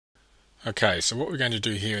Okay, so what we're going to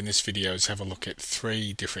do here in this video is have a look at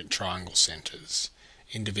three different triangle centres,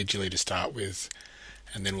 individually to start with,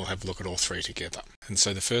 and then we'll have a look at all three together. And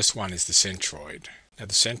so the first one is the centroid. Now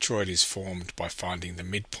the centroid is formed by finding the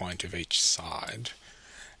midpoint of each side,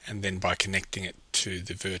 and then by connecting it to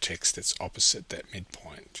the vertex that's opposite that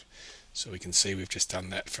midpoint. So we can see we've just done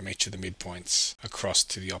that from each of the midpoints across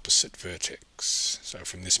to the opposite vertex. So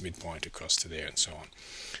from this midpoint across to there and so on.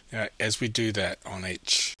 Now, as we do that on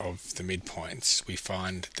each of the midpoints, we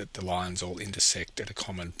find that the lines all intersect at a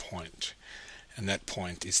common point, and that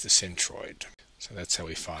point is the centroid. So that's how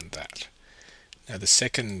we find that. Now the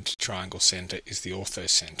second triangle centre is the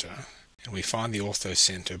orthocentre, and we find the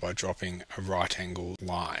orthocentre by dropping a right angle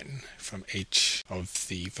line from each of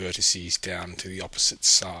the vertices down to the opposite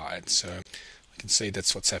side. So we can see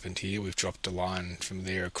that's what's happened here. We've dropped a line from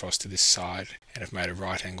there across to this side, and have made a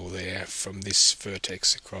right angle there from this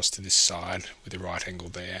vertex across to this side with a right angle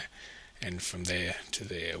there, and from there to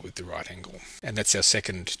there with the right angle. And that's our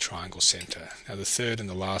second triangle centre. Now the third and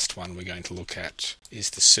the last one we're going to look at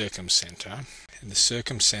is the circumcentre. And the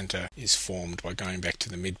circumcentre is formed by going back to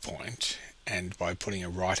the midpoint and by putting a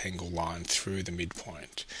right angle line through the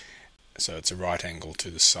midpoint. So it's a right angle to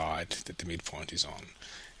the side that the midpoint is on.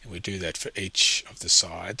 And we do that for each of the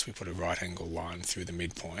sides. We put a right angle line through the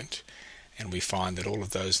midpoint, and we find that all of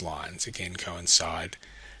those lines again coincide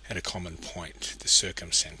at a common point, the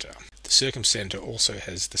circumcentre. The circumcentre also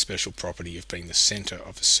has the special property of being the centre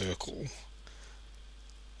of a circle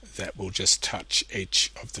that will just touch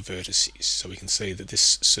each of the vertices. So we can see that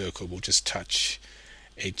this circle will just touch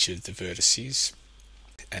each of the vertices,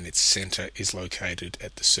 and its centre is located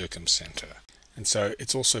at the circumcentre. And so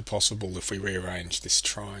it's also possible, if we rearrange this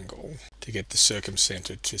triangle, to get the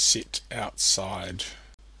circumcentre to sit outside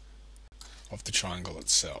of the triangle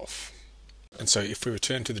itself. And so if we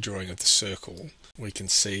return to the drawing of the circle, we can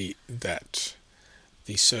see that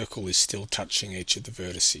the circle is still touching each of the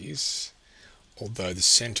vertices, although the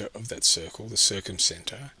centre of that circle, the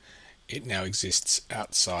circumcentre, it now exists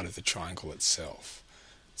outside of the triangle itself.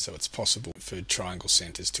 So it's possible for triangle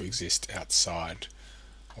centres to exist outside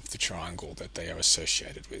of the triangle that they are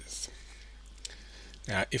associated with.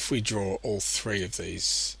 Now if we draw all three of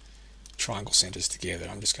these triangle centres together,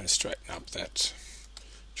 I'm just going to straighten up that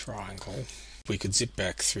triangle. We could zip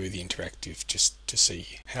back through the interactive just to see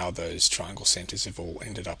how those triangle centres have all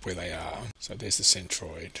ended up where they are. So there's the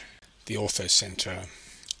centroid, the orthocentre,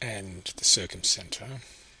 and the circumcentre.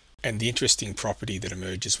 And the interesting property that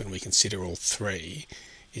emerges when we consider all three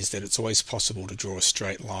is that it's always possible to draw a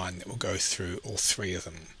straight line that will go through all three of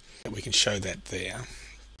them. We can show that there,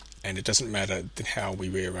 and it doesn't matter how we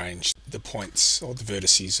rearrange the points or the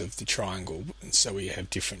vertices of the triangle, and so we have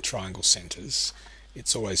different triangle centres.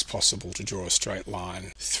 It's always possible to draw a straight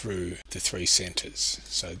line through the three centres,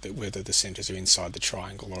 so that whether the centres are inside the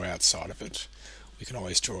triangle or outside of it, we can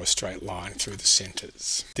always draw a straight line through the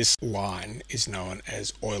centres. This line is known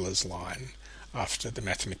as Eulers Line, after the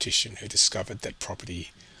mathematician who discovered that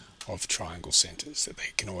property of triangle centres, that they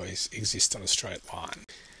can always exist on a straight line.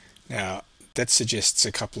 Now, that suggests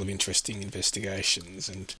a couple of interesting investigations,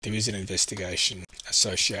 and there is an investigation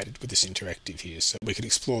associated with this interactive here, so we could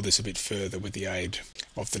explore this a bit further with the aid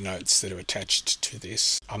of the notes that are attached to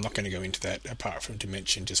this. I'm not going to go into that apart from to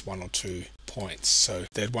mention just one or two points. So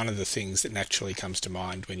that one of the things that naturally comes to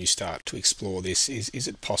mind when you start to explore this is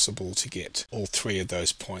it possible to get all three of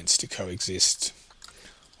those points to coexist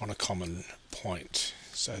on a common point?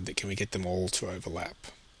 So that can we get them all to overlap?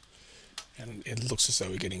 And it looks as though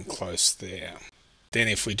we're getting close there. Then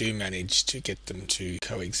if we do manage to get them to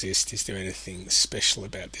coexist, is there anything special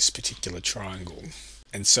about this particular triangle?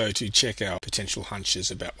 And so to check our potential hunches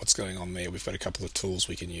about what's going on there, we've got a couple of tools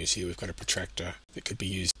we can use here. We've got a protractor that could be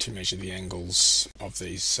used to measure the angles of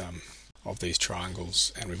these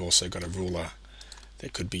triangles, and we've also got a ruler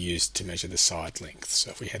that could be used to measure the side length.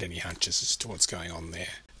 So if we had any hunches as to what's going on there,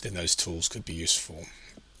 then those tools could be useful.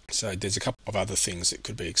 So there's a couple of other things that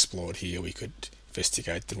could be explored here. We could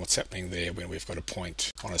investigate then what's happening there when we've got a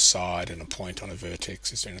point on a side and a point on a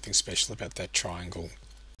vertex. Is there anything special about that triangle?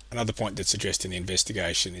 Another point that's addressed in the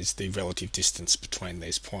investigation is the relative distance between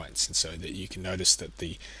these points, and so that you can notice that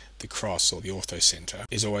the cross or the orthocentre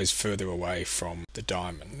is always further away from the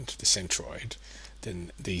diamond, the centroid,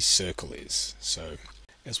 than the circle is. So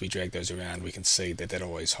as we drag those around, we can see that that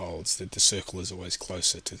always holds, that the circle is always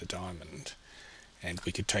closer to the diamond. And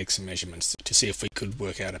we could take some measurements to see if we could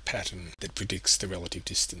work out a pattern that predicts the relative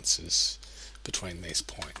distances between these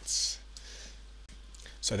points.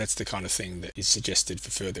 So that's the kind of thing that is suggested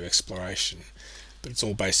for further exploration, but it's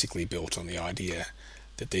all basically built on the idea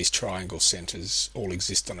that these triangle centres all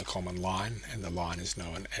exist on a common line, and the line is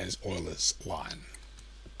known as Eulers' line.